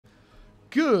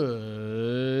Good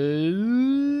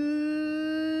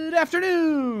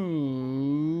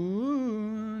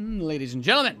afternoon, ladies and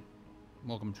gentlemen.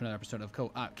 Welcome to another episode of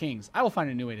Co-op Kings. I will find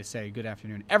a new way to say good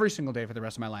afternoon every single day for the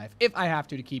rest of my life if I have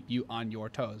to keep you on your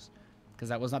toes. Because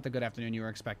that was not the good afternoon you were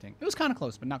expecting. It was kind of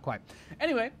close, but not quite.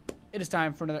 Anyway, it is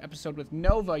time for another episode with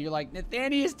Nova. You're like,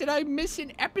 Nathanias, did I miss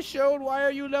an episode? Why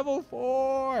are you level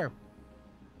 4?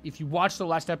 If you watched the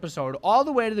last episode all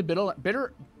the way to the biddle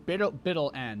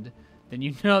end, then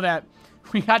you know that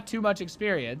we got too much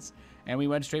experience and we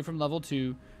went straight from level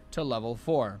 2 to level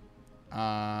 4.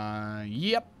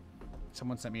 Yep.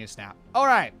 Someone sent me a snap. All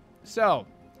right. So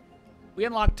we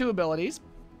unlocked 2 abilities.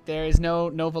 There is no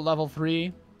Nova level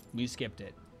 3. We skipped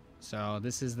it. So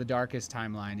this is the darkest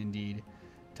timeline indeed.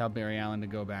 Tell Barry Allen to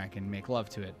go back and make love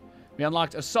to it. We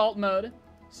unlocked assault mode.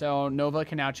 So Nova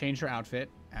can now change her outfit,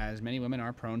 as many women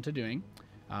are prone to doing.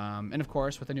 And of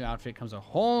course, with a new outfit comes a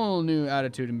whole new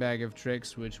attitude and bag of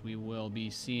tricks, which we will be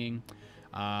seeing.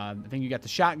 I think you got the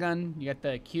shotgun. You got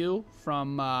the Q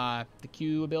from the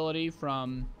Q ability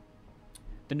from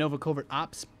the Nova Covert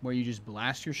Ops, where you just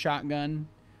blast your shotgun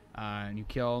and you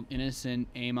kill innocent,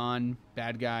 aim on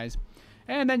bad guys.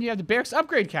 And then you have the Barracks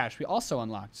upgrade cache we also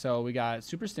unlocked. So we got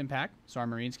Super Stim Pack, so our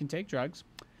Marines can take drugs.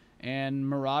 And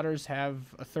Marauders have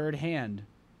a third hand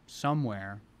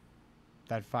somewhere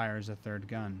that fires a third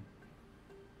gun.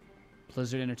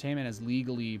 Blizzard Entertainment has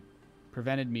legally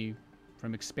prevented me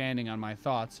from expanding on my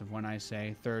thoughts of when I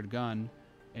say third gun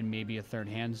and maybe a third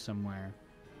hand somewhere.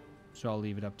 So I'll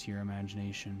leave it up to your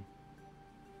imagination.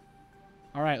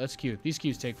 All right, let's queue. These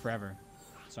queues take forever.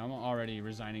 So I'm already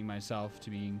resigning myself to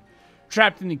being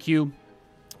trapped in the queue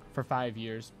for 5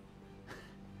 years.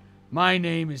 My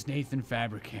name is Nathan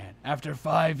Fabricant. After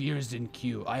 5 years in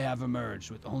queue, I have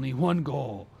emerged with only one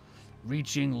goal: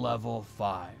 reaching level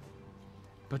 5.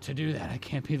 But to do that, I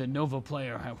can't be the Nova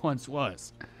player I once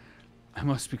was. I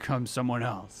must become someone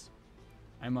else.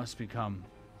 I must become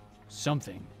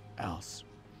something else.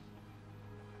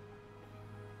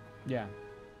 Yeah.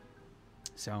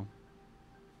 So,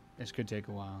 this could take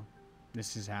a while.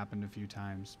 This has happened a few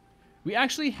times. We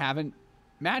actually haven't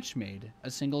match made a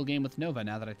single game with Nova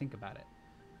now that I think about it.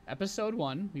 Episode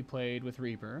 1, we played with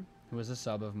Reaper, who was a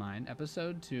sub of mine.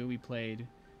 Episode 2, we played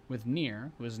with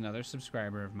Nier, who is another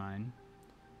subscriber of mine.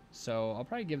 So I'll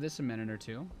probably give this a minute or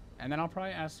two, and then I'll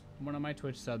probably ask one of my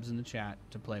Twitch subs in the chat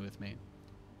to play with me.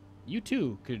 You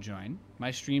too could join. My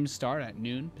streams start at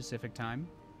noon Pacific time,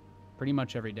 pretty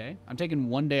much every day. I'm taking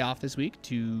 1 day off this week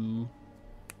to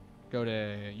go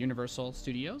to Universal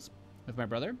Studios with my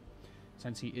brother,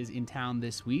 since he is in town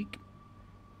this week.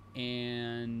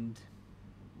 And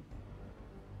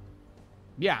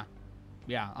yeah,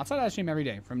 outside of that, stream every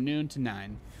day from noon to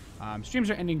 9. Streams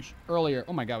are ending earlier.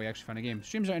 Oh my god, we actually found a game.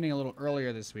 Streams are ending a little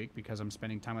earlier this week because I'm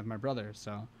spending time with my brother.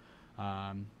 So,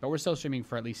 but we're still streaming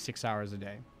for at least 6 hours a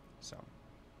day. So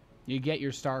you get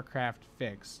your StarCraft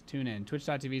fix. Tune in,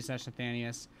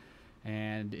 twitch.tv/Nathanias.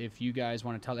 And if you guys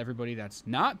want to tell everybody that's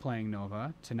not playing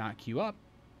Nova to not queue up,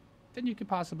 then you could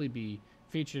possibly be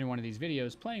featured in one of these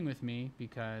videos playing with me,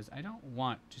 because I don't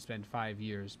want to spend 5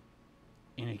 years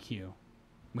in a queue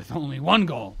with only one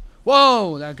goal.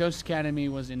 Whoa, that Ghost Academy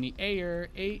was in the air.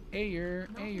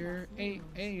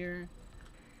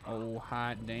 Oh,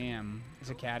 hot damn.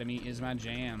 This academy is my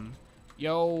jam.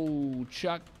 Yo,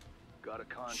 Chuck. Got a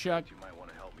contract Chuck. you might want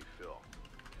to help me fill.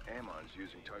 Amon's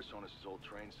using Tarsonis' old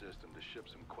train system to ship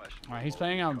some questions. Alright, he's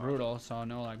playing on brutal, so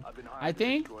no lag. I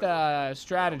think the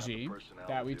strategy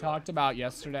that we talked about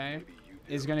yesterday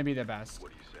is going to be the best.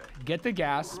 Get the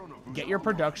gas, get your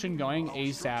production going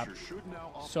ASAP,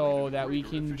 so that we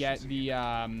can get the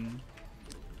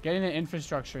getting the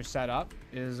infrastructure set up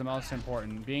is the most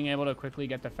important. Being able to quickly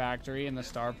get the factory and the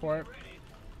starport,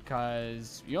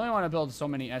 because you only want to build so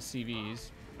many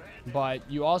SCVs. But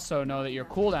you also know that your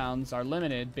cooldowns are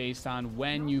limited based on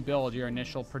when you build your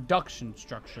initial production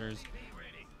structures.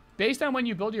 Based on when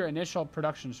you build your initial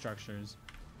production structures,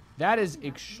 that is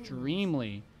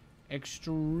extremely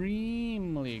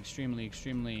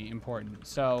important.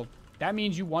 So that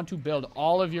means you want to build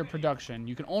all of your production.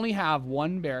 You can only have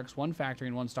one barracks, one factory,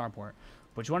 and one starport.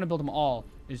 But you want to build them all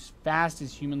as fast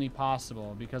as humanly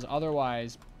possible, because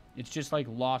otherwise it's just like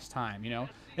lost time, you know?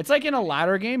 It's like in a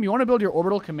ladder game. You want to build your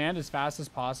orbital command as fast as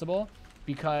possible,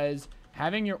 because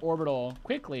having your orbital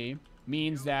quickly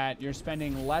means that you're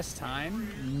spending less time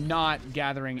not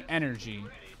gathering energy,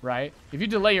 right? If you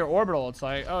delay your orbital, it's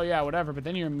like, oh yeah, whatever. But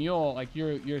then your mule, like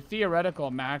your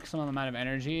theoretical maximum amount of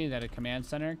energy that a command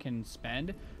center can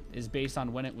spend is based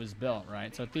on when it was built,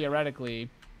 right? So theoretically,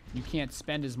 you can't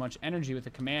spend as much energy with a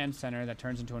command center that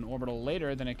turns into an orbital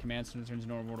later than a command center that turns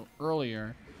into an orbital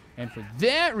earlier. And for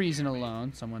that reason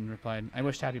alone, someone replied, I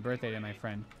wished happy birthday to my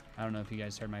friend. I don't know if you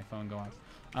guys heard my phone go off.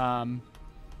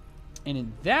 And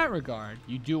in that regard,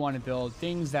 you do want to build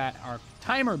things that are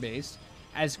timer-based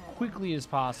as quickly as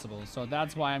possible. So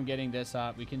that's why I'm getting this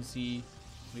up. We can see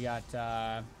we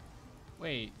got,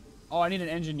 wait. Oh, I need an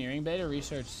engineering beta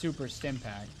research super stim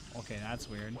pack. Okay, that's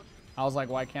weird. I was like,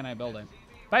 why can't I build it?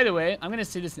 By the way, I'm going to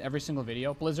say this in every single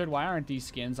video. Blizzard, why aren't these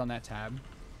skins on that tab?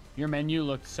 Your menu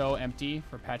looked so empty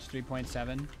for patch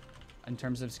 3.7 in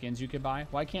terms of skins you could buy.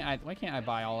 Why can't I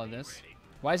buy all of this?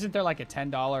 Why isn't there like a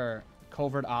 $10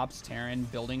 Covert Ops Terran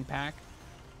building pack?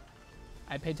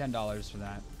 I'd pay $10 for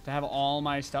that. To have all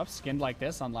my stuff skinned like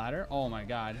this on ladder? Oh my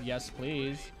god. Yes,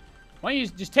 please. Why don't you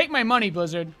just take my money,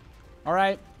 Blizzard? All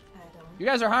right. You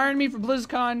guys are hiring me for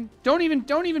BlizzCon. Don't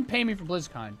even pay me for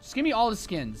BlizzCon. Just give me all the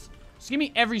skins. Just give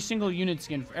me every single unit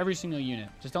skin for every single unit.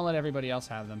 Just don't let everybody else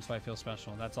have them so I feel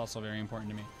special. That's also very important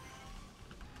to me.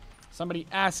 Somebody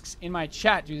asks in my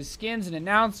chat, do the skins and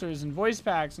announcers and voice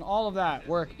packs and all of that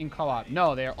work in co-op?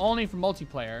 No, they are only for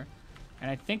multiplayer.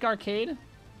 And I think arcade.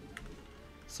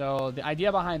 So the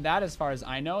idea behind that, as far as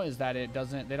I know, is that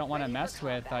they don't want to mess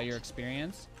with your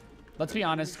experience. Let's be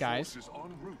honest, guys.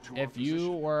 If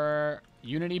you were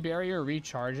Unity Barrier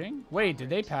recharging... Wait, did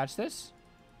they patch this?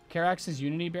 Karax's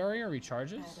Unity Barrier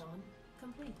recharges?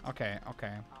 Okay,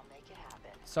 okay.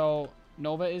 So,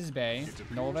 Nova is Bay.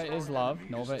 Nova is love.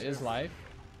 Nova is life.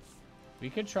 We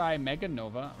could try Mega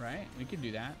Nova, right? We could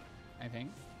do that, I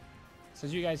think. So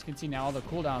as you guys can see now, all the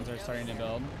cooldowns are starting to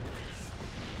build.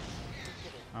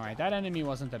 Alright, that enemy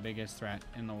wasn't the biggest threat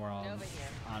in the world,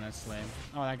 honestly.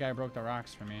 Oh, that guy broke the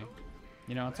rocks for me.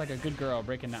 You know, it's like a good girl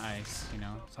breaking the ice, you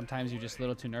know. Sometimes you're just a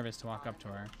little too nervous to walk up to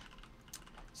her.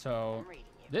 So,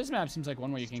 this map seems like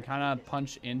one where you can kind of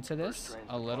punch into this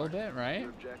a little bit, right?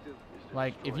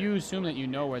 Like, if you assume that you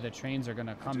know where the trains are going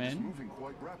to come in.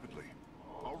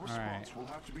 Alright.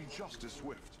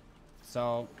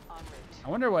 So, I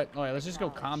wonder what... Oh, yeah, let's just go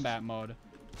combat mode.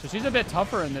 So she's a bit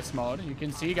tougher in this mode. You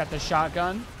can see you got the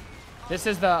shotgun. This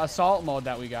is the assault mode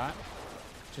that we got,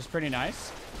 which is pretty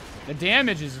nice. The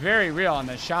damage is very real on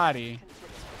the shotty.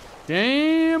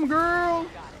 Damn, girl.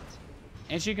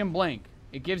 And she can blink.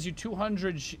 It gives you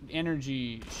 200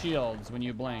 energy shields when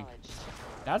you blink.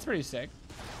 That's pretty sick.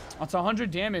 It's 100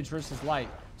 damage versus light.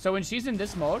 So when she's in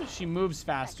this mode, she moves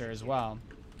faster as well.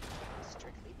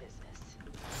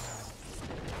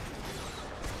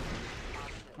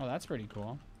 Oh, that's pretty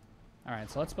cool. All right,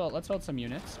 so let's build some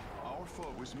units. Our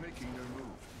foe is making their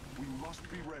move. We must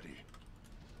be ready.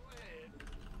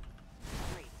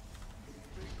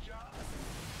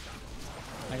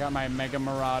 I got my Mega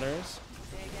Marauders.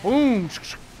 Boom!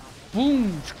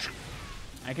 Boom!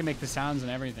 I can make the sounds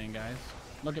and everything, guys.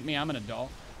 Look at me, I'm an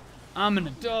adult. I'm an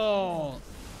adult!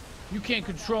 You can't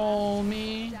control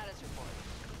me!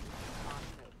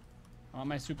 I want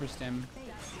my super stim.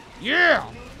 Yeah!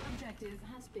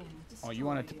 Oh, you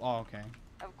want to... Oh, okay.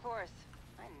 Of course.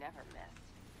 I never miss.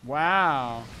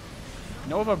 Wow.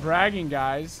 Nova bragging,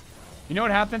 guys. You know what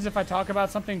happens if I talk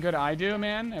about something good I do,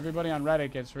 man? Everybody on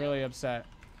Reddit gets really upset.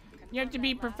 You have to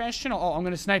be professional. Oh, I'm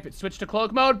going to snipe it. Switch to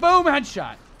cloak mode. Boom,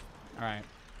 headshot. All right.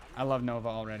 I love Nova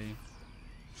already.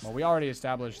 Well, we already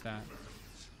established that.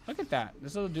 Look at that.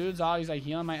 This little dude's all, he's like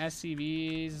healing my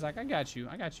SCVs. He's like, I got you,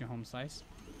 home slice.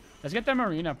 Let's get the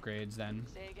Marine upgrades then.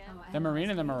 The Marine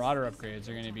and the Marauder upgrades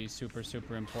are going to be super,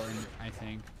 super important, I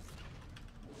think.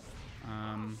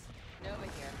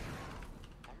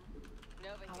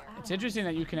 It's interesting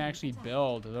that you can actually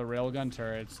build the railgun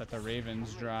turrets that the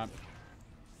Ravens drop.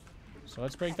 So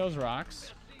let's break those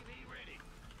rocks.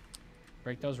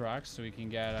 Break those rocks so we can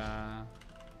get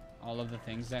all of the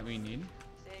things that we need.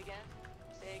 Say again.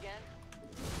 Say again.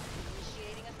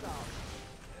 Initiating assault.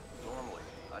 Normally,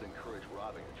 I'd encourage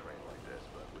robbing a train like this,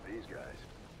 but with these guys...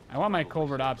 I want my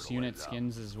Covert Ops unit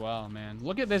skins as well, man.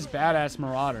 Look at this badass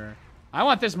Marauder. I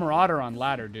want this Marauder on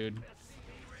ladder, dude.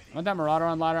 I want that Marauder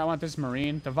on ladder. I want this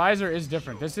Marine. The visor is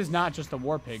different. This is not just a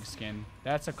War Pig skin.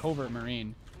 That's a Covert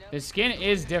Marine. The skin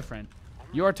is different.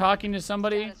 You are talking to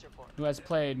somebody who has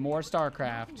played more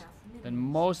StarCraft than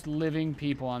most living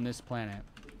people on this planet.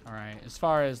 All right, as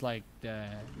far as like the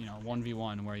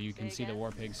 1v1 where you can see the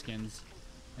War Pig skins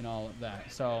and all of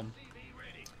that. So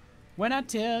when I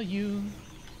tell you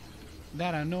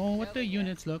that I know what the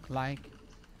units look like,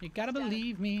 you gotta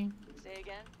believe me. Say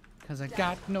again. Cause I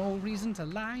got no reason to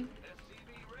lie.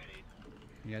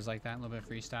 You guys like that? A little bit of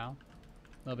freestyle?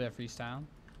 A little bit of freestyle?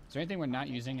 Is there anything we're not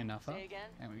using enough of?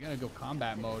 And we gotta go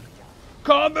combat mode.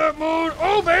 Combat mode!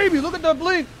 Oh baby, look at the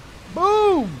blink!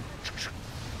 Boom!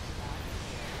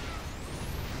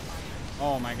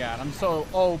 Oh my god, I'm so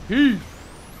OP!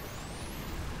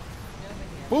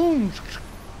 Boom.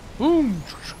 Boom.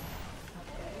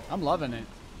 I'm loving it.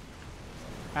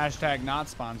 Hashtag not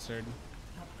sponsored.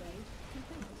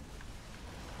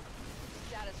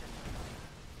 Status report.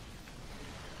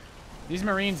 These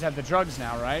Marines have the drugs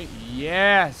now, right?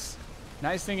 Yes.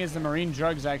 Nice thing is the Marine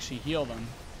drugs actually heal them.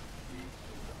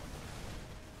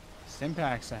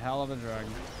 Stimpak's a hell of a drug.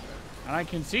 And I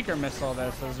can Seeker Missile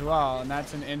this as well, and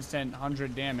that's an instant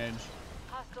 100 damage.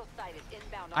 Hostile sighted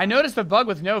inbound. I noticed the bug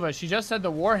with Nova. She just said the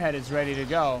warhead is ready to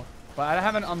go, but I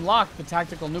haven't unlocked the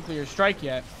tactical nuclear strike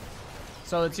yet.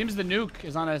 So it seems the nuke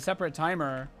is on a separate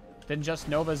timer than just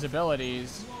Nova's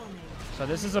abilities. So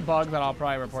this is a bug that I'll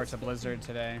probably report to Blizzard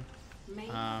today.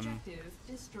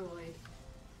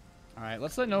 Alright,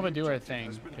 let's let Nova do her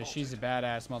thing, because she's a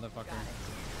badass motherfucker.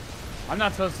 I'm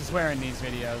not supposed to swear in these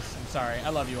videos. I'm sorry. I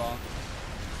love you all.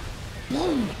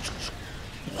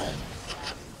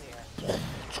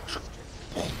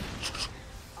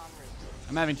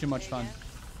 I'm having too much fun.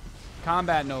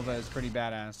 Combat Nova is pretty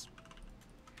badass.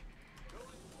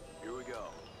 Here we go.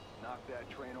 Knock that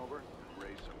train over and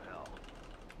raise some hell.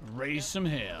 Raise some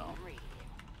hell.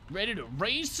 Ready to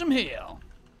raise some hell.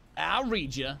 I'll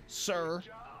read you, sir.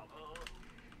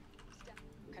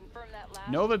 Confirm that last.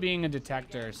 Nova being a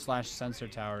detector / sensor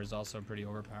tower is also pretty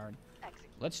overpowered. Execute.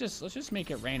 Let's just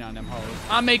make it rain on them hoes.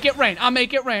 I'll make it rain. I'll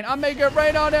make it rain. I'll make it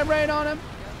rain on them. Rain on them.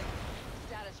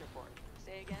 Status report.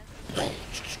 Say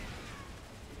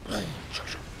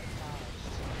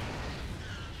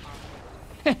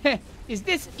again. Is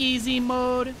this easy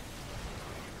mode?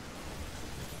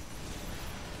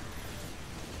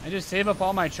 I just save up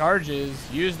all my charges,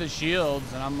 use the shields,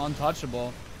 and I'm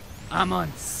untouchable. I'm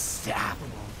unstoppable.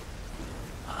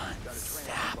 Got a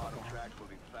train on the bottom track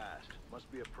moving fast.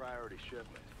 Must be a priority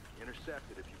shipment.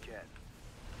 Intercept it if you can.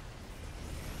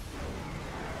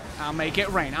 I'll make it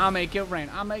rain. I'll make it rain.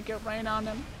 I'll make it rain on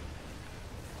them.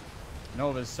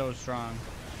 Nova's so strong.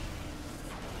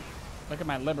 Look at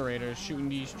my liberators shooting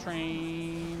these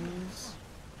trains.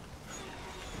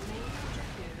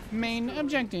 Main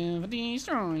objective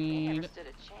destroyed. Never stood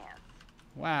a chance.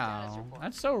 Wow,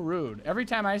 that's so rude. Every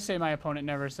time I say my opponent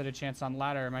never stood a chance on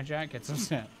ladder, my jack gets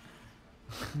upset.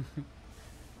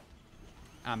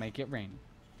 I'll make it rain.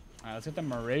 Alright, let's get the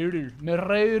Marauder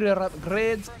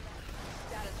upgrades.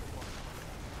 Status report.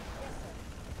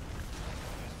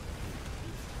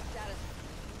 Status.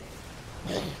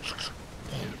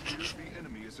 It appears the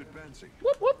enemy is advancing.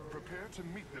 Whoop, whoop. Prepare to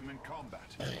meet them in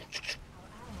combat.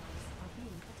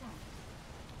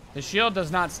 The shield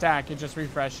does not stack, it just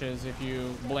refreshes if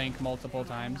you blink multiple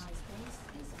times.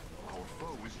 Our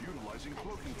foe is utilizing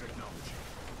cloaking technology.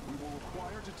 We will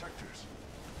require detectors.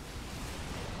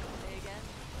 Say again.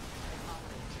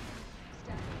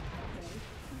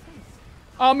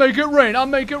 I'll make it rain, I'll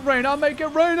make it rain, I'll make it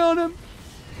rain on him.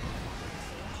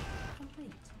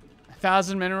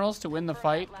 1,000 minerals to win the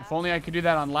fight. If only I could do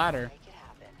that on ladder. Make it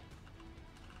happen.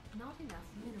 Not enough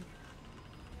minerals.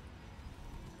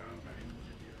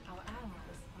 Our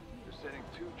allies are They're sending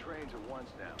 2 trains at once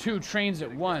now. 2 trains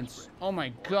at once. Oh my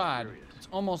god. It's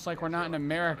almost like we're not in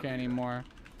America anymore.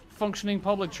 Functioning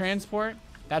public transport?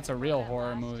 That's a real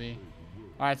horror movie.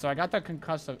 Alright, so I got the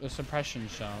concussive suppression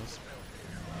shells.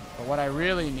 But what I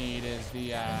really need is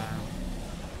the our allies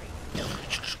are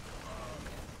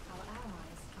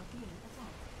being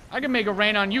attacked. I can make it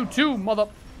rain on you too, mother.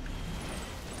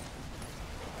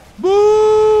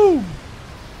 Boom!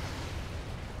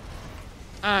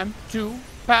 I'm too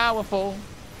powerful.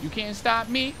 You can't stop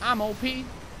me. I'm OP. No,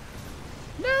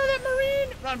 that Marine!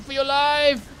 Run for your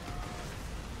life!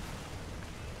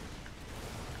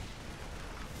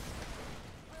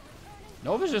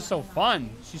 Nova's just so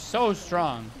fun. She's so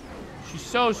strong. She's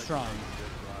so strong.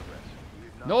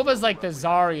 Nova's like the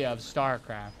Zarya of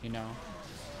StarCraft, you know?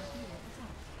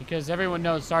 Because everyone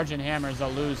knows Sergeant Hammer's a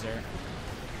loser.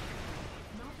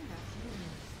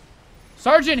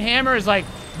 Sergeant Hammer is like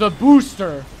the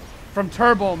booster from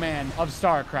Turbo Man of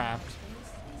StarCraft.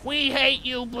 We hate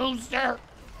you, booster.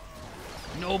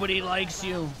 Nobody likes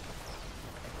you.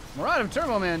 We're out of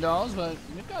Turbo Man dolls, but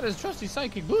we've got his trusty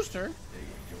psychic booster.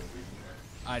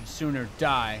 I'd sooner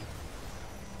die.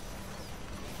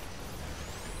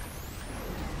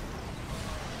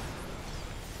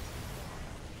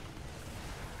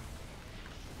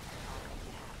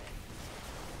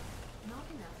 Not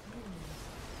enough minerals.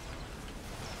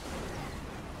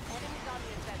 Enemies on the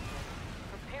offensive.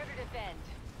 Prepare to defend.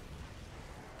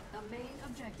 The main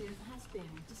objective has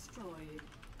been destroyed.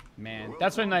 Man,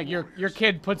 that's when like your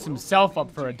kid puts himself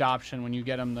up for adoption when you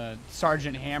get him the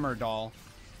Sergeant Hammer doll.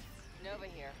 Nova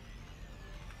here.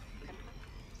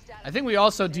 Status. I think we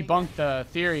also debunked the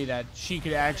theory that she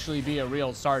could actually be a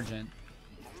real sergeant.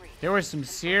 There were some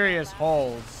serious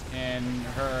holes in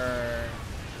her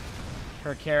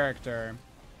character.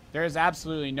 There is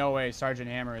absolutely no way Sergeant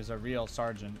Hammer is a real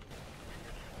sergeant.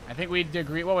 I think we'd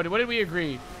agree. What did we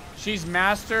agree? She's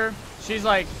master. She's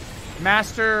like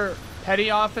master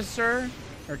petty officer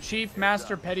or chief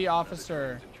master petty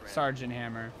officer Sergeant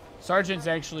Hammer. Sergeant's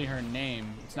actually her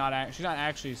name. It's not. She's not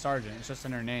actually sergeant. It's just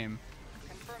in her name.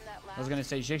 I was gonna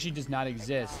say she actually does not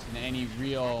exist in any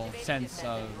real sense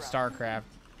of StarCraft.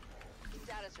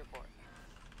 Status report.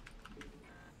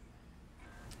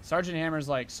 Sergeant Hammer's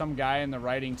like some guy in the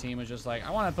writing team was just like,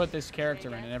 I want to put this character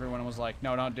in, and everyone was like,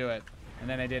 no, don't do it. And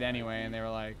then they did anyway, and they were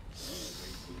like,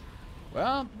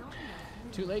 well,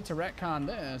 too late to retcon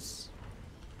this.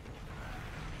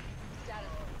 Status.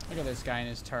 Look at this guy and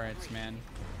his turrets, man.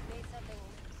 Need something.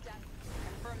 Status.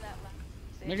 Confirm that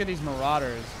last. Look at these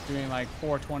Marauders doing like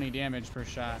 420 damage per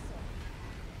shot.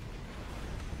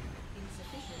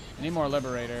 Insufficient. I need more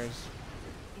Liberators.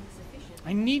 Insufficient.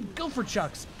 I need Gopher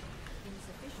Chucks.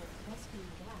 Insufficient rescue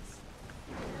gas.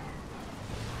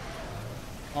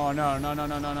 Oh no, no, no,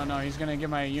 no, no, no, no. He's gonna give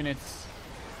my units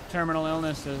terminal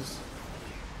illnesses.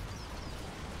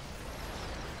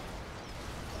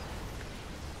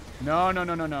 No, no,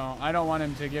 no, no, no. I don't want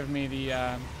him to give me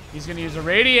the, he's gonna use a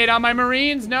radiate on my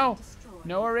Marines. No.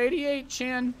 No irradiate,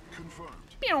 Chan. Confirmed.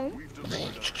 Meow. We've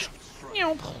deployed our troops.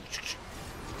 Meow.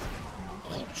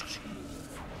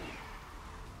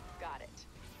 Got it.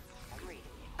 Agreed.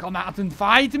 Come out and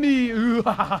fight me. Insufficient.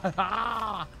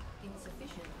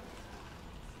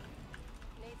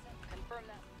 Need some. Confirm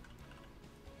that.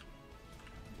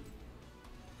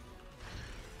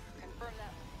 Confirm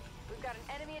that. We've got an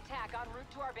enemy attack en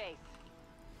route to our base.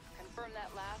 Confirm that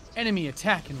last. Enemy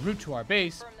attack en route to our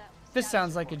base. Confirm that. This Status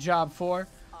sounds like a report. job for.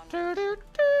 Status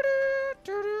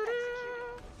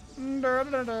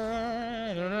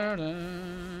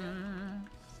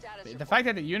The fact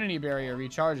that the Unity barrier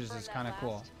recharges is kind of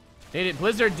cool.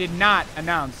 Blizzard did not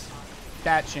announce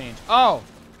that change. Oh,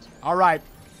 all right.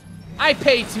 I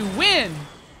pay to win.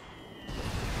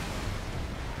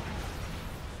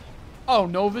 Oh,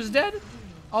 Nova's dead.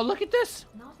 Oh, look at this.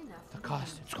 Not enough. The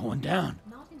cost is going down.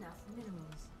 Not enough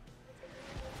minerals.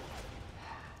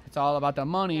 It's all about the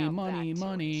money, Now money, back to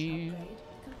money. Upgrade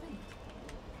complete.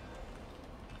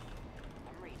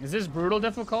 I'm reading. Is this brutal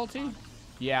difficulty?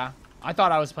 Yeah. I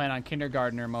thought I was playing on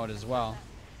kindergartner mode as well.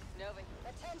 Nova.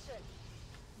 Attention.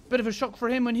 Bit of a shock for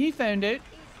him when he found it.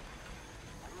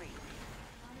 I'm reading.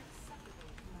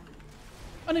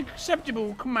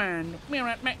 Unacceptable command. We're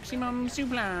at maximum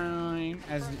supply.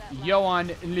 As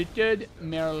Johan Littered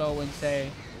Merlo would say,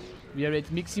 we are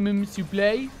at maximum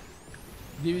supply.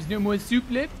 There is no more soup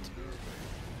left.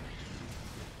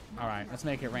 Alright, let's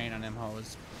make it rain on them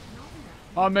hoes.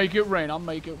 I'll make it rain, I'll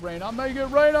make it rain, I'll make it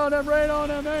rain on them, rain on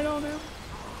them, rain on them.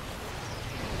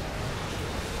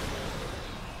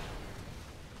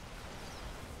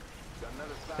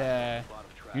 The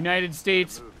United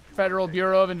States Federal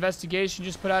Bureau of Investigation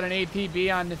just put out an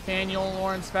APB on Nathaniel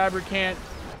Lawrence Fabricant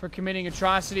for committing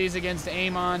atrocities against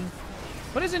Amon.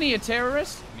 But isn't he a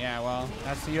terrorist? Yeah, well,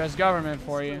 that's the U.S. government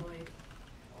for you.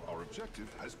 Our objective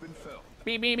has been felled.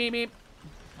 Beep, beep, beep, beep.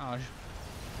 Oh,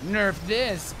 nerf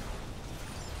this.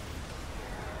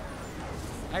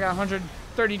 I got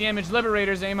 130 damage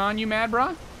Liberators, Amon. You mad,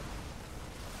 brah?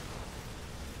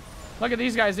 Look at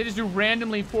these guys. They just do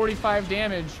randomly 45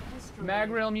 damage.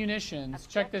 Magrail munitions.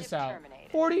 Check this out.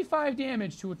 45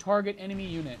 damage to a target enemy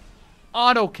unit.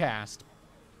 Autocast.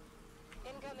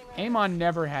 Amon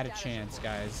never had a chance,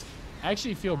 guys. I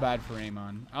actually feel bad for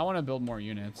Amon. I want to build more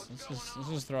units. Let's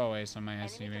just throw away some of my Enemy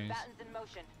SCVs. combatants in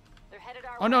motion. They're headed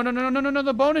our Oh, no, way. no, no, no, no, no,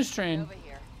 the bonus train. Over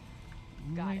here.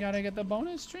 Got We it. gotta get the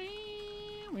bonus train.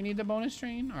 We need the bonus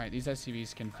train. All right, these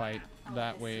SCVs can fight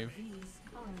that wave. These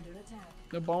are under attack.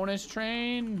 The bonus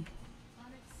train.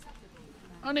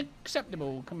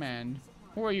 Unacceptable command.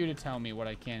 Who are you to tell me what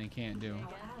I can and can't do? Our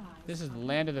allies. This is the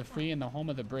land of the free and the home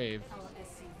of the brave. Our SCVs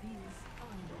are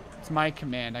under attack. It's my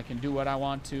command. I can do what I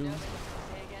want to. Say again.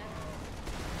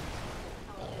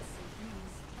 Our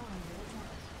SCVs are under attack.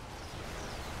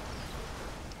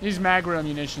 These Magra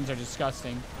munitions are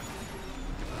disgusting.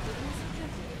 Business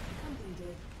objective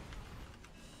completed.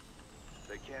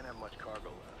 They can't have much cargo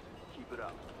left. Keep it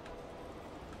up.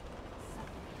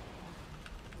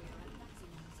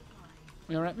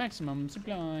 We are at maximum supply. We are at maximum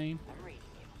supply. I'm reading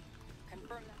you.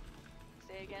 Confirm that.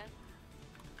 Say again.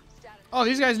 Status. Oh,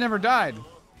 these guys never died.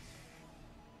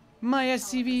 My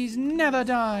SCVs never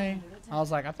die. I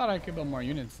was like, I thought I could build more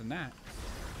units than that.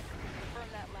 Confirm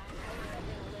that last.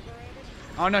 Liberated.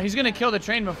 Oh no, he's gonna kill the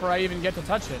train before I even get to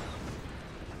touch it.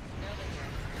 Nova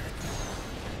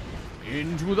here.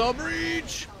 Into the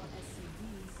breach. Our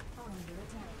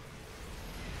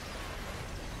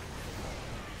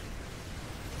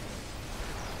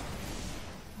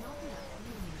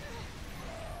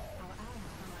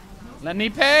Let me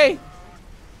pay.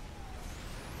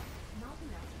 Not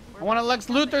enough. I want to Lex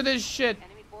Luthor this shit.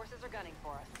 Enemy forces are gunning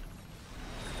for us.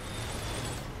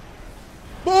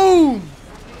 Boom.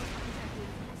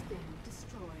 Has been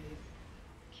destroyed.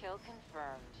 Kill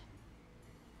confirmed.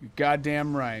 You're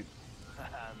goddamn right.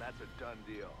 That's a done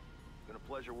deal. Been a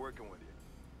pleasure working with you.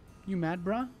 You mad,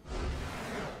 bruh?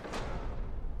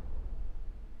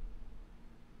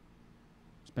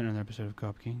 It's been another episode of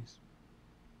Co-op Kings.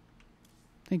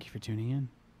 Thank you for tuning in.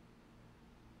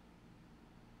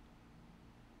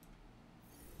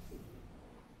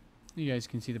 You guys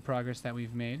can see the progress that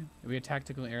we've made. Have we a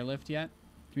tactical airlift yet?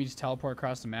 Can we just teleport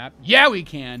across the map? Yeah, we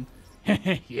can.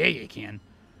 Yeah, you can.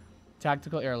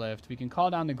 Tactical airlift. We can call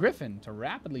down the Griffin to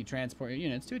rapidly transport your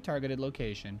units to a targeted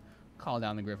location. Call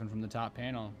down the Griffin from the top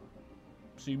panel.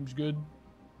 Seems good.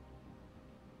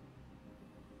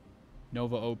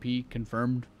 Nova OP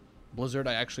confirmed. Blizzard,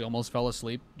 I actually almost fell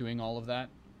asleep doing all of that.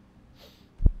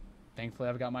 Thankfully,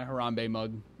 I've got my Harambe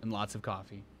mug and lots of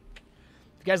coffee.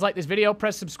 If you guys like this video,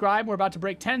 press subscribe. We're about to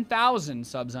break 10,000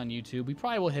 subs on YouTube. We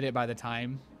probably will hit it by the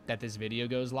time that this video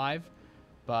goes live.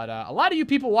 But a lot of you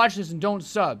people watch this and don't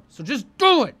sub. So just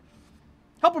do it.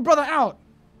 Help a brother out.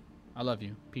 I love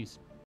you. Peace.